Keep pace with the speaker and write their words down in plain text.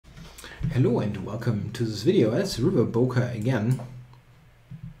Hello and welcome to this video. It's Riverboca again.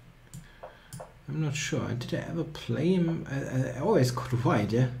 I'm not sure. Did I ever play him? I always got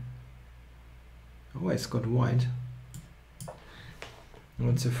white, yeah? Always got white.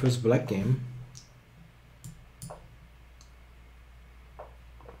 What's the first black game?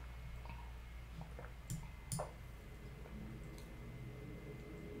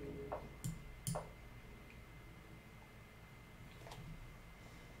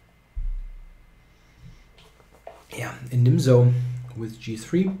 Yeah, in Nimzo with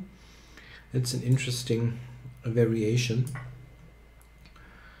G3. It's an interesting variation.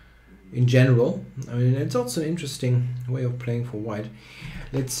 In general, I mean, it's also an interesting way of playing for white.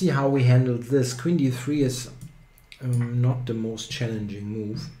 Let's see how we handle this. Queen D3 is not the most challenging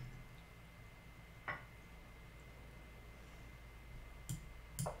move.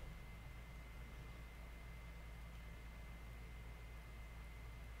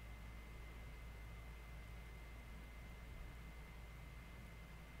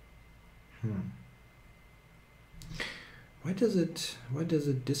 Why does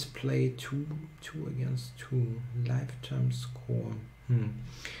it display 2 against 2 lifetime score?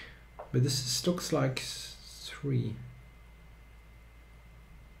 But this looks like 3.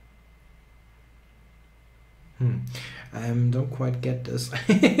 Don't quite get this.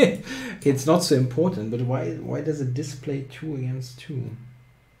 It's not so important, but why does it display 2 against 2?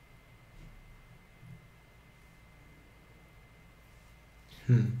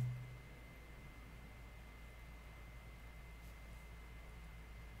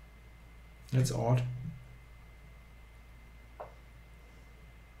 That's odd.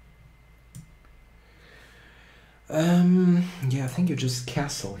 Yeah, I think you just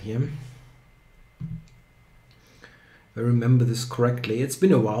castle here. If I remember this correctly. It's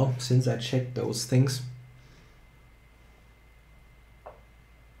been a while since I checked those things.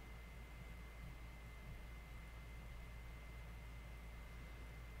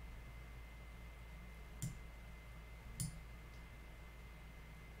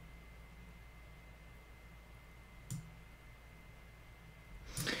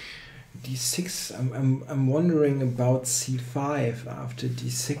 D6. I'm wondering about C5 after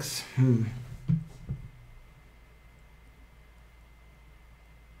D6.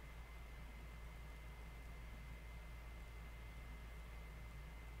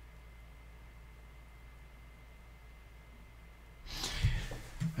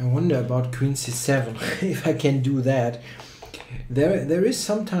 I wonder about Queen C7 if I can do that. There is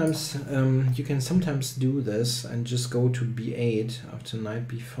sometimes you can sometimes do this and just go to B8 after knight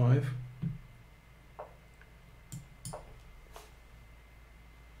B5.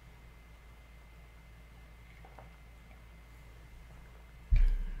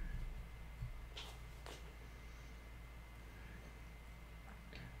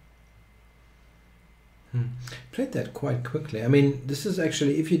 Played that quite quickly. I mean, this is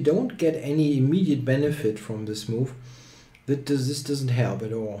actually, if you don't get any immediate benefit from this move, this doesn't help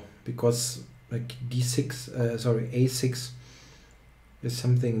at all, because like D6, sorry, A6 is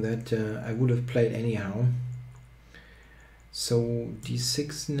something that I would have played anyhow. So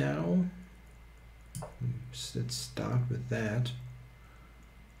D6 now. Let's start with that.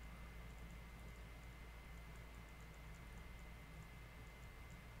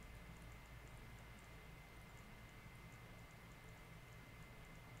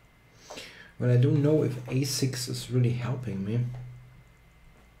 But I don't know if A6 is really helping me.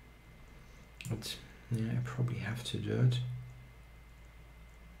 But yeah, I probably have to do it.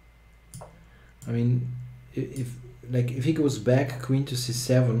 I mean, if he goes back Queen to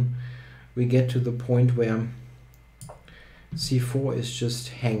C7, we get to the point where C4 is just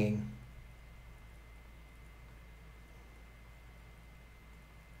hanging.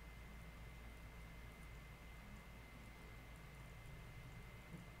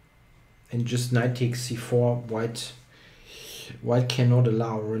 And just knight takes C4, white cannot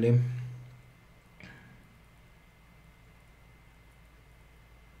allow, really.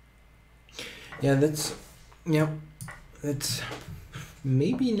 Yeah, that's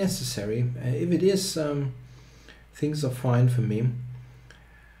maybe necessary. If it is, things are fine for me.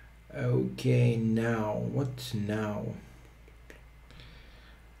 Okay, now what now?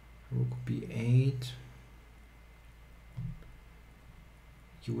 Rook B8.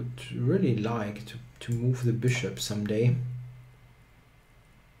 You would really like to move the bishop someday.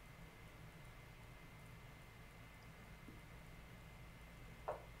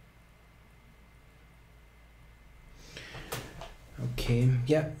 Okay,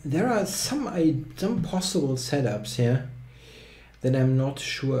 yeah, there are some possible setups here that I'm not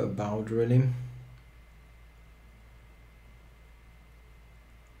sure about, really.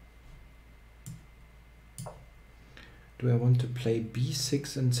 Do I want to play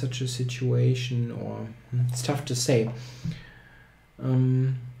b6 in such a situation, or it's tough to say.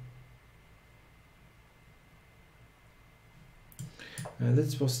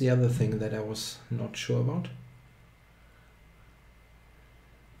 This was the other thing that I was not sure about.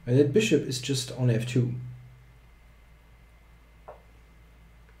 And that bishop is just on f2.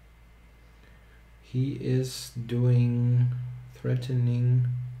 He is doing, threatening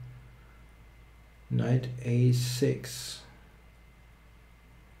knight a6.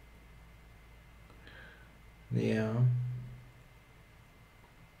 Yeah.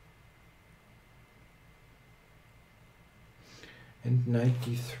 And knight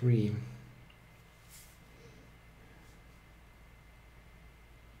d3.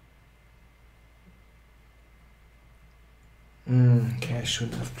 Okay, I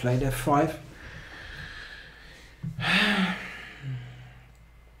shouldn't have played f5.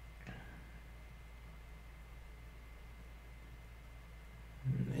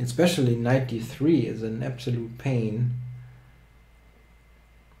 Especially knight d3 is an absolute pain.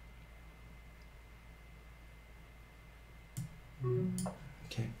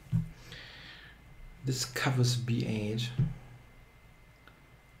 Okay. This covers b8.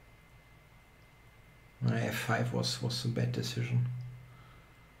 F5 was a bad decision.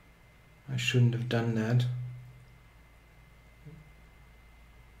 I shouldn't have done that.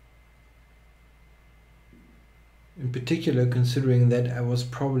 In particular, considering that I was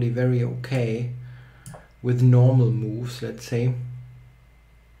probably very okay with normal moves, let's say.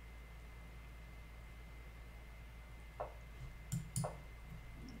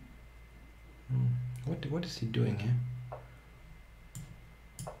 What is he doing here?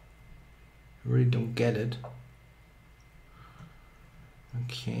 I really don't get it.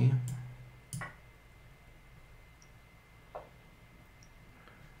 Okay.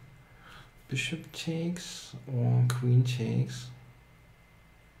 Bishop takes or queen takes.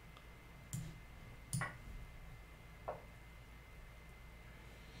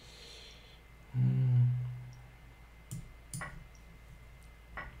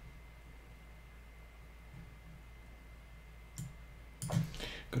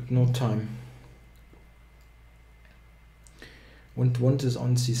 Got no time. Want is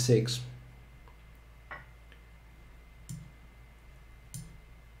on c6.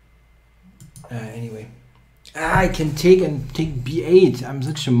 Anyway, I can take b8. I'm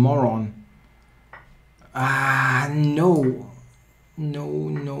such a moron. No.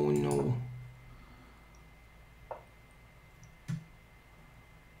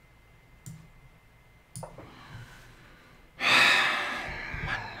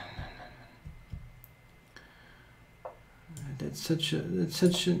 That's such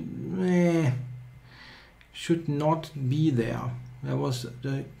a should not be there. That was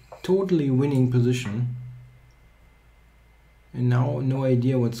the totally winning position, and now no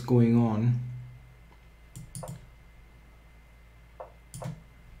idea what's going on.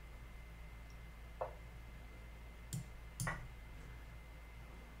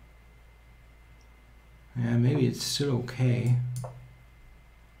 Yeah, maybe it's still okay.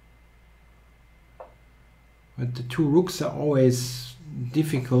 But the two rooks are always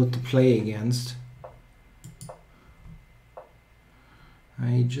difficult to play against.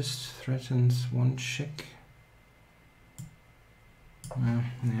 He just threatens one check. I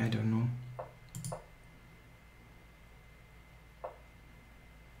don't know.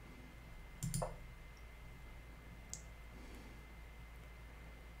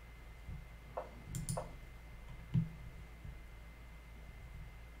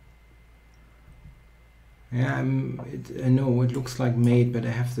 Yeah, I know it looks like mate, but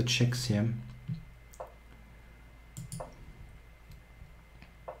I have the checks here.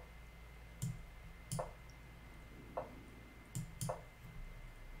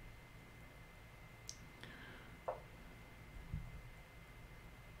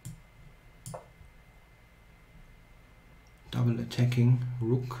 Double attacking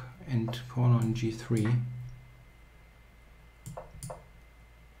rook and pawn on g3.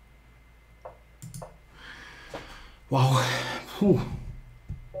 Wow, whew.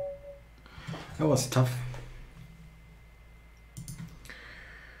 That was tough.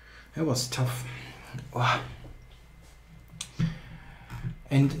 That was tough. Wow.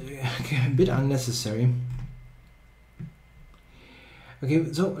 And a bit unnecessary.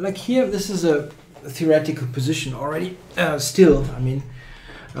 Okay, so like here, this is a theoretical position already. Still, I mean,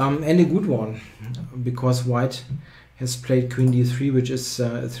 and a good one, because white has played queen d3, which is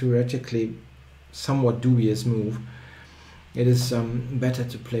theoretically somewhat dubious move. It is better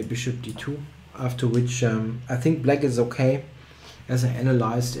to play bishop d2, after which I think black is okay, as I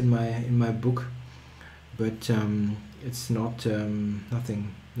analyzed in my book, but it's not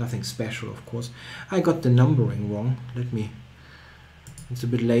nothing special, of course. I got the numbering wrong. It's a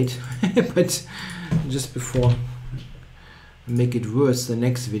bit late, but just before make it worse, the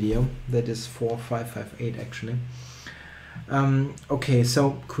next video, that is 4-5-5-8 actually. Okay,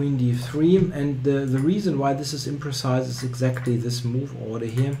 so Queen D3, and the reason why this is imprecise is exactly this move order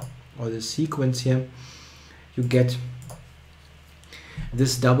here, or the sequence here. You get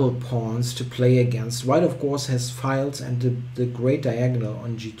this double pawns to play against. White, of course, has files and the great diagonal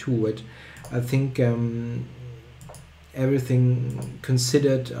on G2. But I think everything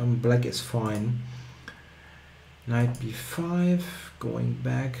considered, black is fine. Knight B5, going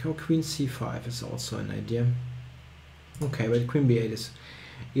back. Oh, Queen C5 is also an idea. Okay, but Queen B8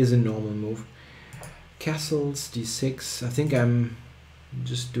 is a normal move. Castles, D6. I think I'm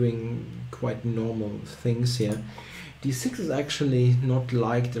just doing quite normal things here. D6 is actually not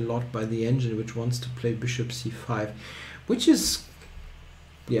liked a lot by the engine, which wants to play Bishop C5, which is,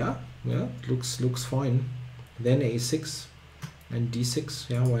 yeah, looks fine. Then A6 and D6,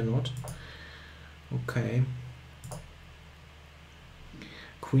 yeah, why not? Okay.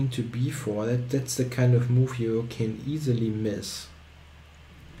 Queen to B4, that's the kind of move you can easily miss.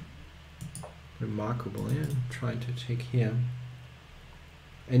 Remarkable, yeah, I'm trying to take here.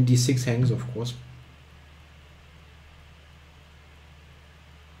 And D6 hangs, of course.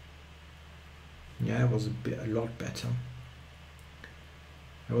 Yeah, it was a lot better.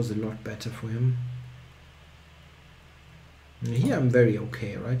 That was a lot better for him. And here I'm very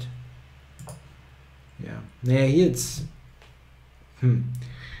okay, right? Yeah. Yeah, here it's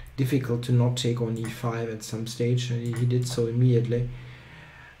difficult to not take on E5 at some stage, and he did so immediately.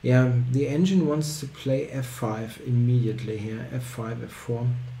 Yeah, the engine wants to play F5 immediately here. F5, F4.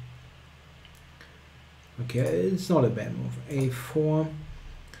 Okay, it's not a bad move. A4,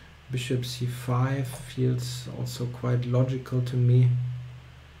 Bishop C5 feels also quite logical to me.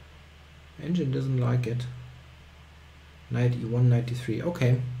 Engine doesn't like it. Knight E1, Knight E3.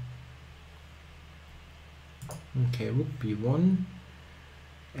 Okay. Okay, Rook B1,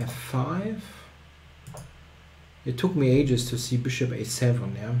 F5. It took me ages to see Bishop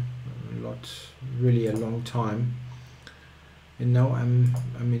A7, yeah, really a long time. And now I'm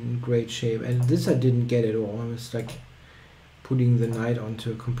in great shape. And this I didn't get at all. I was like putting the knight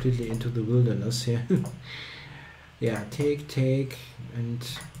completely into the wilderness here. Yeah, take, and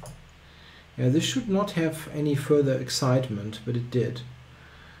yeah, this should not have any further excitement, but it did.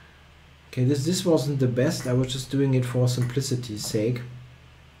 Okay, this wasn't the best. I was just doing it for simplicity's sake.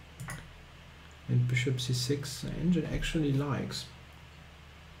 And Bishop C6, the engine actually likes.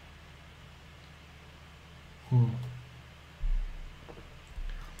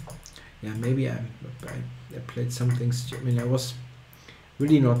 Yeah, maybe I played something stupid. I mean, I was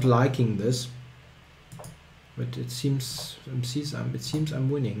really not liking this, but it seems I'm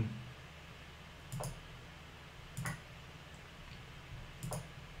winning.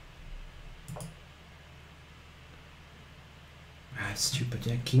 Stupid,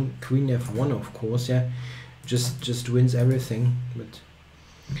 yeah. Queen F1, of course, yeah, just wins everything. But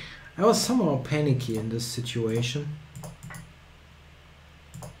I was somehow panicky in this situation.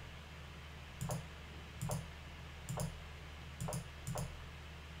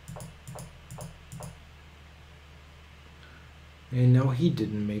 And now he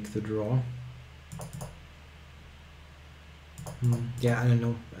didn't make the draw. Yeah, I don't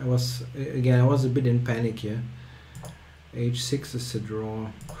know. I was a bit in panic here. H6 is the draw,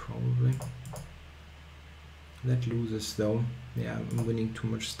 probably. That loses though. Yeah, I'm winning too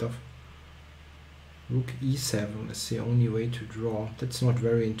much stuff. Rook E7 is the only way to draw. That's not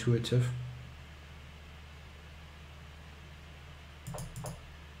very intuitive.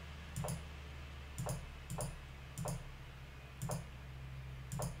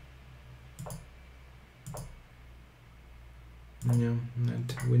 Yeah,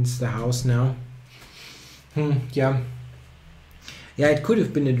 that wins the house now. Yeah. Yeah, it could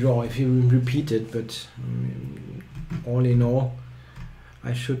have been a draw if you repeat it, but all in all,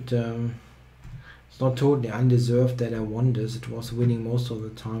 I should. It's not totally undeserved that I won this. It was winning most of the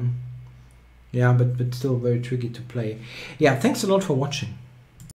time. Yeah, but still very tricky to play. Yeah, thanks a lot for watching.